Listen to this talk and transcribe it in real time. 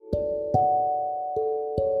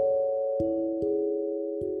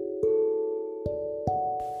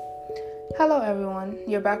Hello everyone,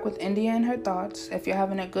 you're back with India and her thoughts. If you're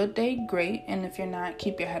having a good day, great, and if you're not,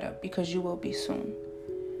 keep your head up because you will be soon.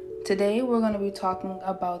 Today we're going to be talking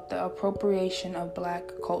about the appropriation of Black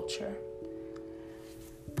culture.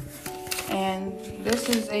 And this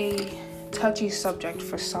is a touchy subject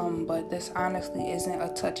for some, but this honestly isn't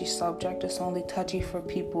a touchy subject. It's only touchy for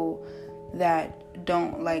people that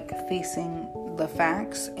don't like facing the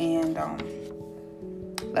facts, and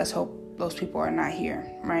let's hope those people are not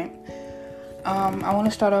here, right? I want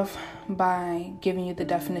to start off by giving you the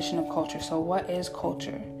definition of culture. So what is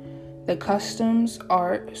culture? The customs,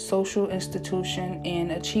 art, social institution,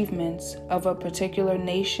 and achievements of a particular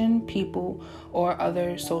nation, people, or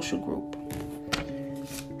other social group.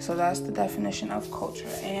 So that's the definition of culture.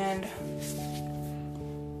 And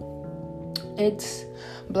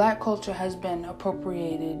Black culture has been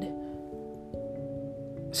appropriated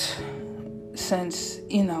since,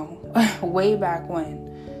 way back when.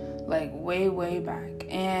 Like way back.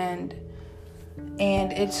 And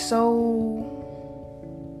it's so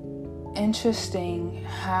interesting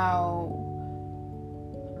how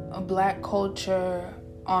a Black culture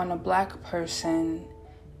on a Black person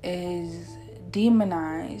is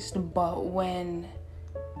demonized, but when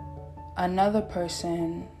another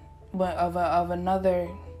person of another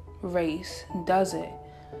race does it,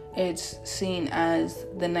 it's seen as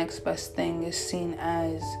the next best thing. It's seen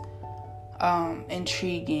as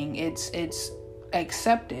intriguing. It's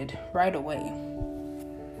accepted right away.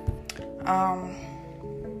 I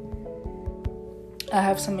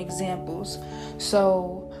have some examples.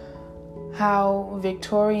 So how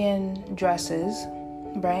Victorian dresses,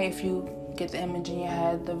 right? If you get the image in your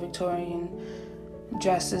head, the Victorian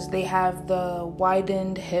dresses, they have the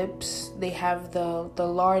widened hips, they have the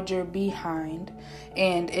larger behind,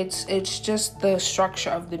 and it's just the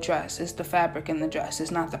structure of the dress. It's the fabric in the dress. It's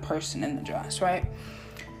not the person in the dress, right?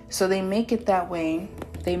 So they make it that way.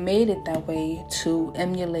 They made it that way to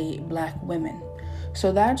emulate Black women.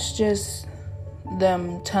 So that's just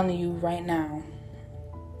them telling you right now.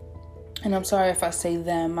 And I'm sorry if I say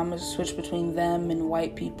them. I'm going to switch between them and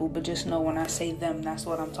white people, but just know when I say them, that's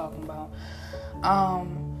what I'm talking about.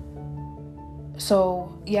 So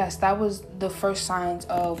yes, that was the first signs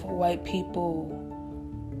of white people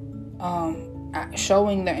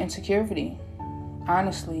showing their insecurity,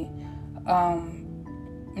 honestly,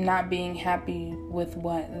 not being happy with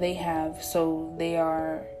what they have, so they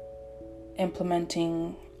are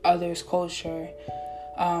implementing others' culture,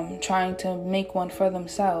 trying to make one for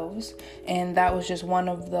themselves, and that was just one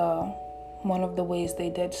of the ways they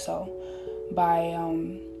did so, by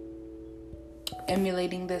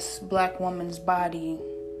emulating this Black woman's body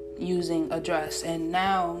using a dress. And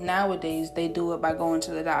nowadays they do it by going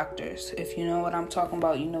to the doctors. If you know what I'm talking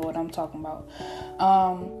about, you know what I'm talking about.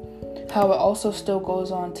 How it also still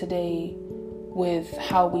goes on today with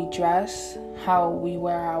how we dress, how we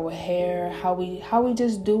wear our hair, how we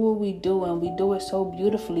just do what we do, and we do it so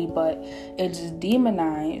beautifully, but it's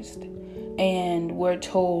demonized, and we're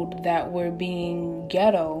told that we're being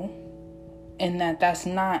ghetto, and that's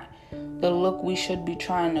not the look we should be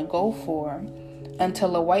trying to go for,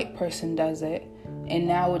 until a white person does it, and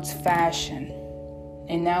now it's fashion,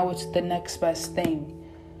 and now it's the next best thing.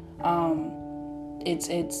 It's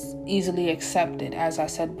easily accepted, as I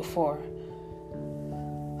said before.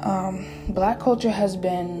 Black culture has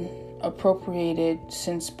been appropriated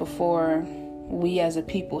since before we as a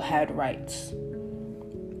people had rights.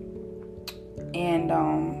 And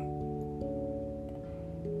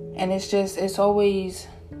it's always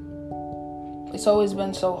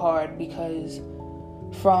been so hard, because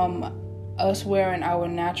from us wearing our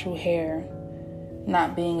natural hair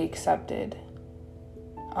not being accepted,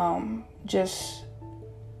 just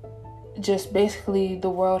basically the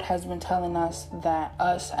world has been telling us that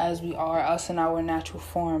us as we are, us in our natural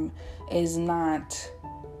form, is not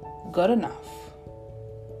good enough.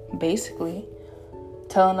 Basically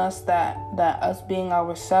telling us that us being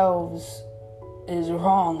ourselves is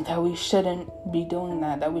wrong, that we shouldn't be doing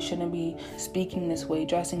that we shouldn't be speaking this way,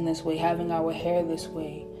 dressing this way, having our hair this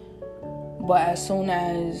way. But as soon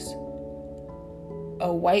as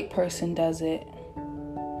a white person does it,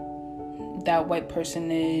 that white person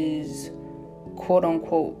is quote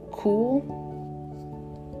unquote cool,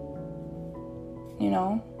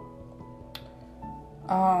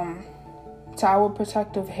 to our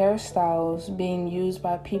protective hairstyles being used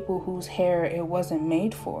by people whose hair it wasn't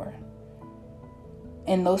made for.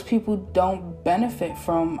 And those people don't benefit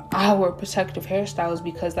from our protective hairstyles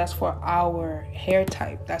because that's for our hair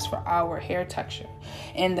type. That's for our hair texture.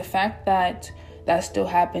 And the fact that still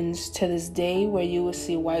happens to this day, where you will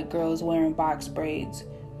see white girls wearing box braids,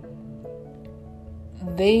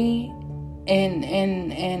 they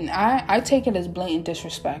And I take it as blatant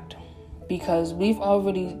disrespect, because we've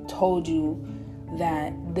already told you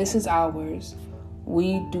that this is ours.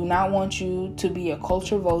 We do not want you to be a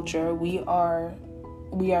culture vulture. We are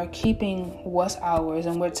keeping what's ours,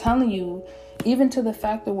 and we're telling you, even to the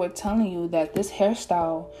fact that we're telling you that this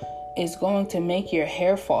hairstyle is going to make your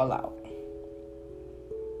hair fall out.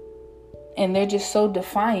 And they're just so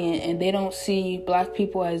defiant, and they don't see black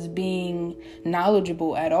people as being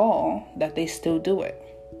knowledgeable at all, that they still do it.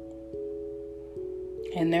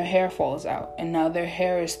 And their hair falls out, and now their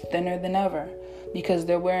hair is thinner than ever, because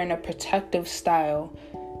they're wearing a protective style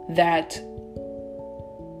that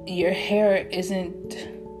your hair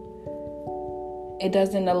it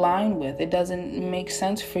doesn't align with. It doesn't make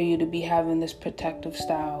sense for you to be having this protective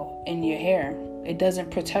style in your hair. It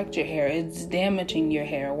doesn't protect your hair. It's damaging your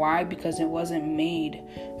hair. Why? Because it wasn't made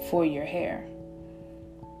for your hair.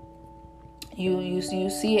 You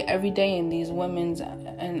see it every day in these women's,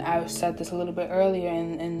 and I've said this a little bit earlier,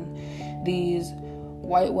 in these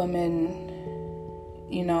white women,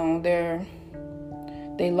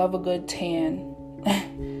 they love a good tan.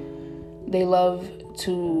 They love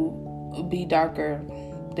to be darker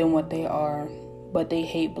than what they are, but they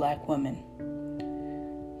hate black women.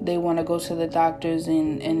 They want to go to the doctors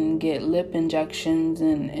and get lip injections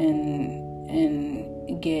and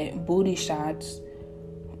get booty shots,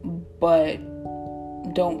 but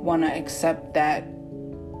don't want to accept that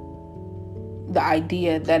the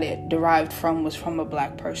idea that it derived was from a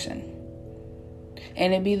black person.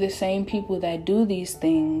 And it be the same people that do these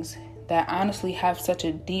things that honestly have such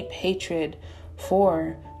a deep hatred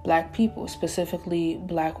for black people, specifically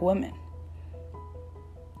black women.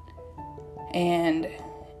 And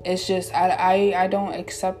it's just, I don't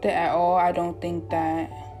accept it at all. I think that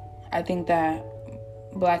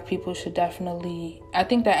black people should definitely, I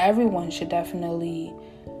think that everyone should definitely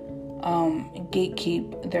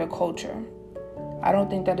gatekeep their culture. I don't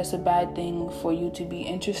think that it's a bad thing for you to be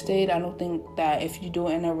interested. I don't think that if you do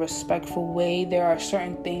it in a respectful way, there are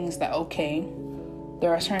certain things that's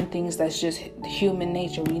just human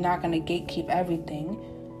nature. We're not going to gatekeep everything.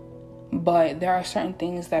 But there are certain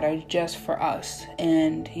things that are just for us.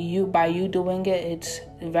 And by you doing it, it's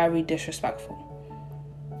very disrespectful.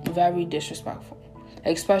 Very disrespectful.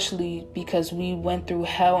 Especially because we went through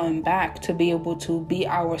hell and back to be able to be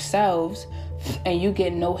ourselves, and you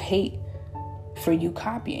get no hate for you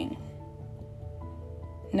copying.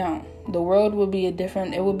 No, the world would be a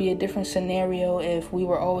different scenario if we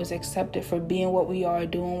were always accepted for being what we are,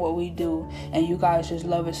 doing what we do, and you guys just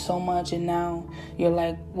love it so much, and now you're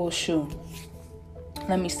like, well, shoot,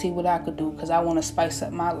 let me see what I could do, because I want to spice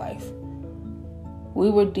up my life. We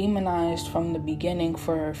were demonized from the beginning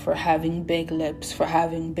for having big lips, for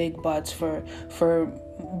having big butts, for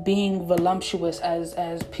being voluptuous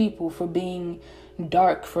as people, for being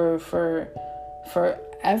dark, for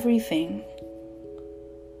everything.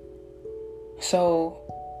 So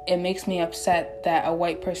it makes me upset that a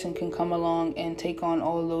white person can come along and take on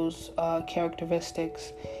all those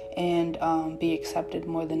characteristics and be accepted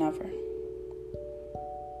more than ever.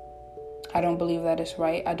 I don't believe that it's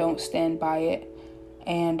right. I don't stand by it.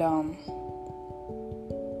 And I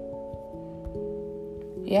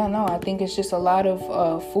think it's just a lot of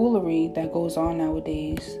foolery that goes on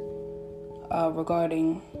nowadays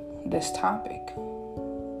regarding this topic.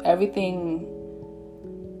 Everything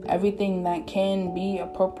that can be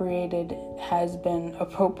appropriated has been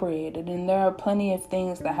appropriated, and there are plenty of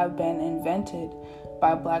things that have been invented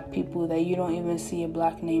by black people that you don't even see a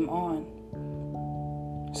black name on.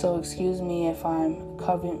 So excuse me if I'm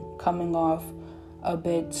coming off a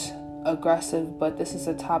bit aggressive, but this is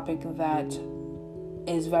a topic that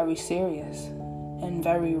is very serious and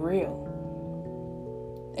very real,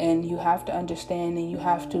 and you have to understand, and you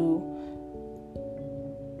have to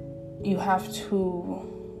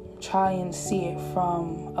try and see it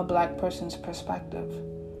from a black person's perspective.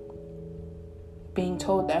 Being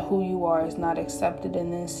told that who you are is not accepted,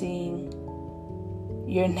 and then seeing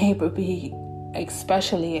your neighbor be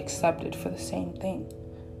especially accepted for the same thing.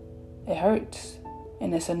 It hurts,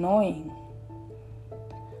 and it's annoying.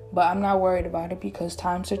 But I'm not worried about it, because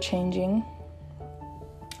times are changing.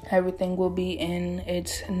 Everything will be in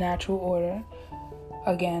its natural order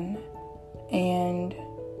again. And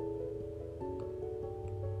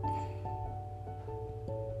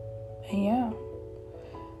yeah,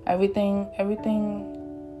 everything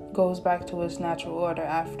goes back to its natural order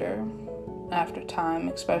after time,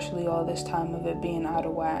 especially all this time of it being out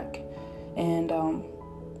of whack. And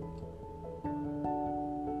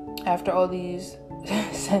after all these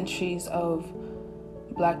centuries of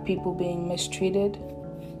black people being mistreated,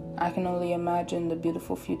 I can only imagine the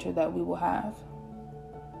beautiful future that we will have,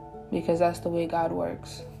 because that's the way God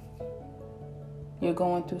works. You're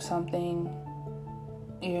going through something,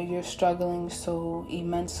 you're struggling so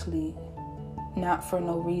immensely, not for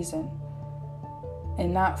no reason,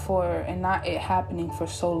 and not it happening for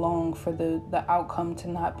so long for the outcome to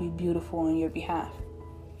not be beautiful on your behalf.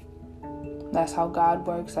 That's how God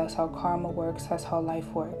works, that's how karma works, that's how life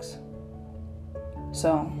works.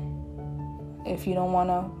 So, if you don't want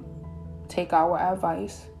to take our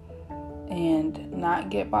advice and not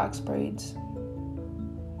get box braids,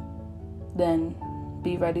 then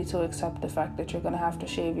be ready to accept the fact that you're going to have to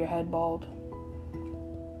shave your head bald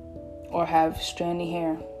or have strandy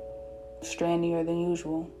hair, strandier than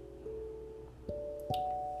usual.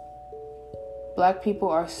 Black people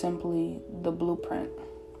are simply the blueprint.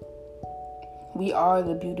 We are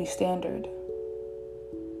the beauty standard.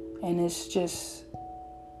 And it's just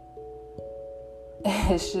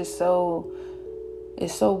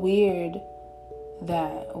so weird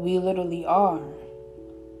that we literally are,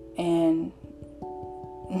 and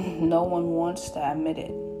no one wants to admit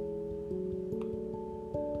it.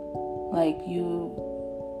 Like,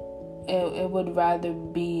 it would rather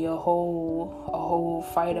be a whole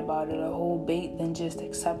fight about it, a whole bait, than just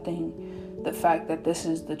accepting the fact that this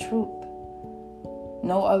is the truth.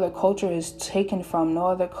 No other culture is taken from, no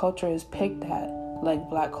other culture is picked at like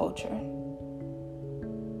Black culture.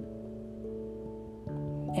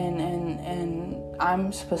 And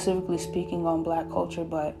I'm specifically speaking on Black culture,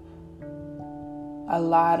 but a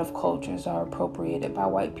lot of cultures are appropriated by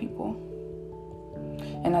white people.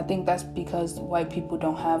 And I think that's because white people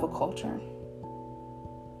don't have a culture.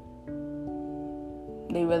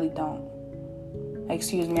 They really don't.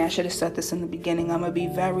 Excuse me, I should have said this in the beginning. I'm going to be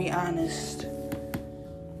very honest.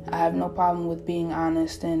 I have no problem with being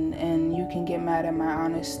honest, and you can get mad at my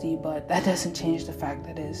honesty, but that doesn't change the fact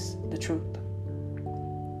that it's the truth.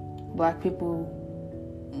 Black people,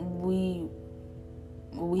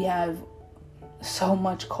 we have so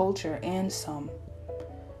much culture and some.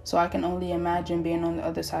 So I can only imagine being on the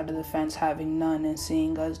other side of the fence, having none, and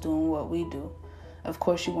seeing us doing what we do. Of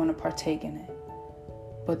course you want to partake in it.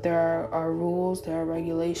 But there are rules, there are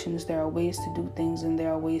regulations, there are ways to do things, and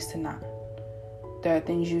there are ways to not. There are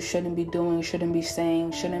things you shouldn't be doing, shouldn't be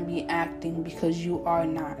saying, shouldn't be acting, because you are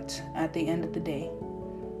not at the end of the day.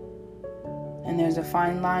 And there's a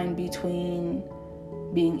fine line between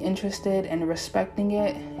being interested and respecting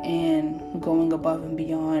it and going above and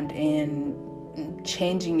beyond and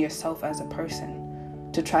changing yourself as a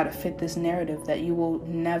person to try to fit this narrative that you will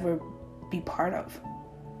never be part of.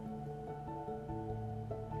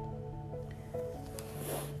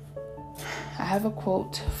 I have a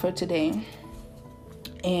quote for today,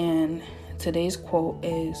 and today's quote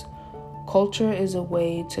is, culture is a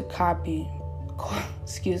way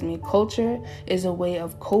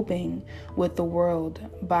of coping with the world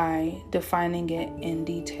by defining it in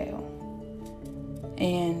detail.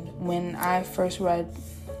 And when I first read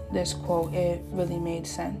this quote, it really made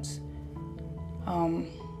sense.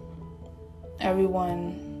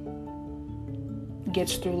 Everyone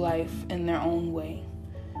gets through life in their own way.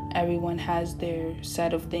 Everyone has their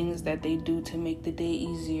set of things that they do to make the day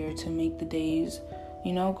easier, to make the days,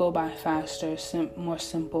 go by faster, more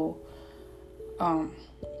simple.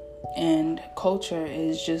 And culture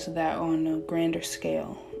is just that on a grander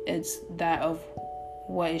scale. It's that of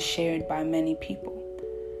what is shared by many people.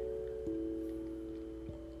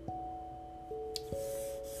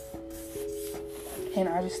 And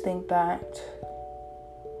I just think that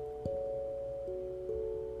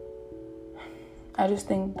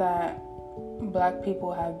Black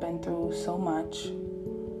people have been through so much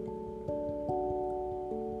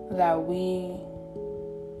that we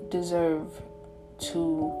deserve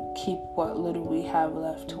to keep what little we have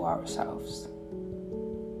left to ourselves.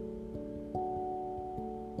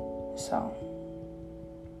 So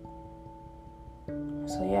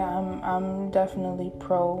yeah, I'm definitely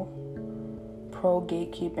pro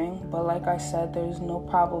gatekeeping, but like I said, there's no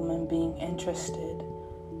problem in being interested.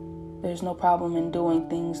 There's no problem in doing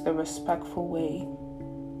things the respectful way.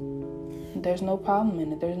 There's no problem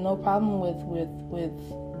in it. There's no problem with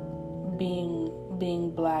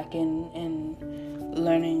being Black and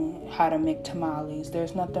learning how to make tamales.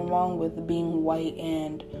 There's nothing wrong with being white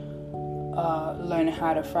and learning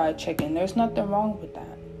how to fry chicken. There's nothing wrong with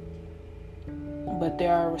that. But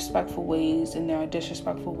there are respectful ways and there are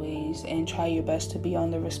disrespectful ways, and try your best to be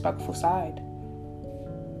on the respectful side.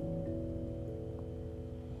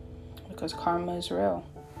 Because karma is real.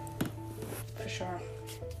 For sure.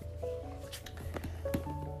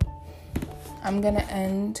 I'm going to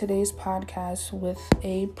end today's podcast with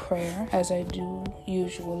a prayer, as I do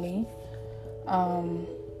usually.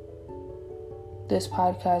 This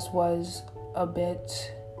podcast was a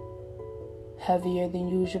bit heavier than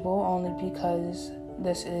usual, only because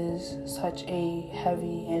this is such a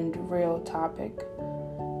heavy and real topic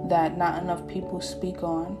that not enough people speak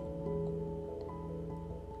on.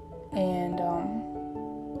 And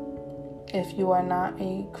if you are not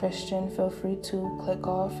a Christian, feel free to click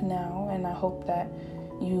off now, and I hope that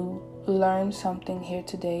you learned something here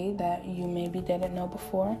today that you maybe didn't know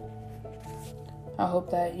before. I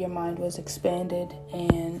hope that your mind was expanded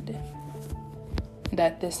and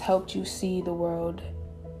that this helped you see the world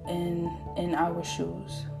in our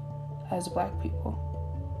shoes as Black people.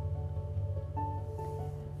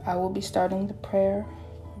 I will be starting the prayer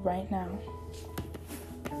right now.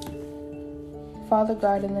 Father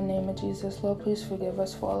God, in the name of Jesus, Lord, please forgive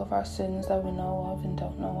us for all of our sins that we know of and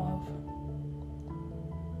don't know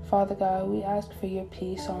of. Father God, we ask for your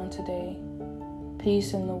peace on today.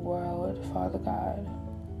 Peace in the world, Father God.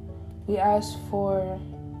 We ask for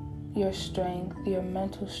your strength, your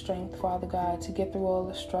mental strength, Father God, to get through all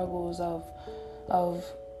the struggles of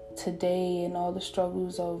today and all the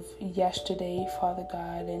struggles of yesterday, Father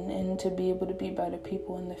God, and to be able to be better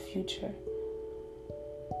people in the future.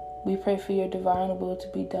 We pray for your divine will to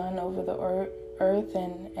be done over the earth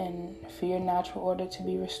and for your natural order to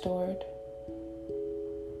be restored.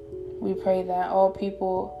 We pray that all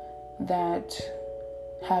people that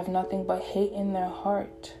have nothing but hate in their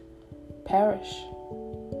heart perish,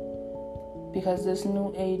 because this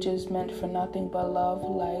new age is meant for nothing but love,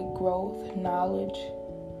 light, growth, knowledge,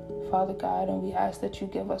 Father God, and we ask that you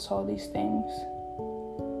give us all these things.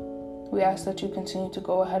 We ask that you continue to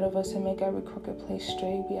go ahead of us and make every crooked place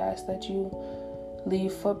straight. We ask that you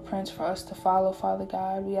leave footprints for us to follow, Father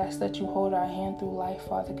God. We ask that you hold our hand through life,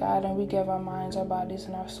 Father God, and we give our minds, our bodies,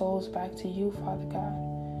 and our souls back to you, Father God.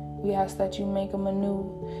 We ask that you make them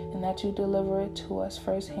anew and that you deliver it to us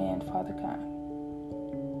firsthand, Father God.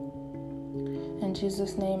 In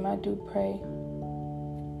Jesus' name I do pray.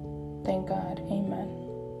 Thank God. Amen.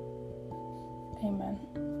 Amen.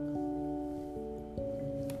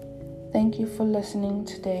 Thank you for listening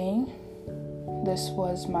today. This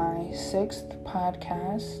was my 6th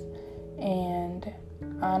podcast, and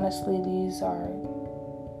honestly,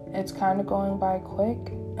 it's kind of going by quick.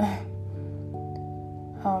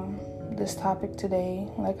 This topic today,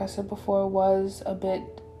 like I said before, was a bit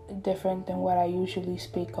different than what I usually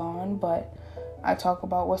speak on, but I talk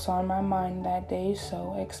about what's on my mind that day,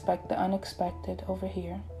 so expect the unexpected over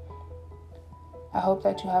here. I hope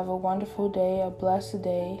that you have a wonderful day, a blessed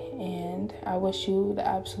day, and I wish you the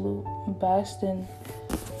absolute best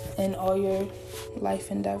in all your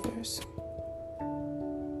life endeavors.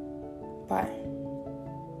 Bye.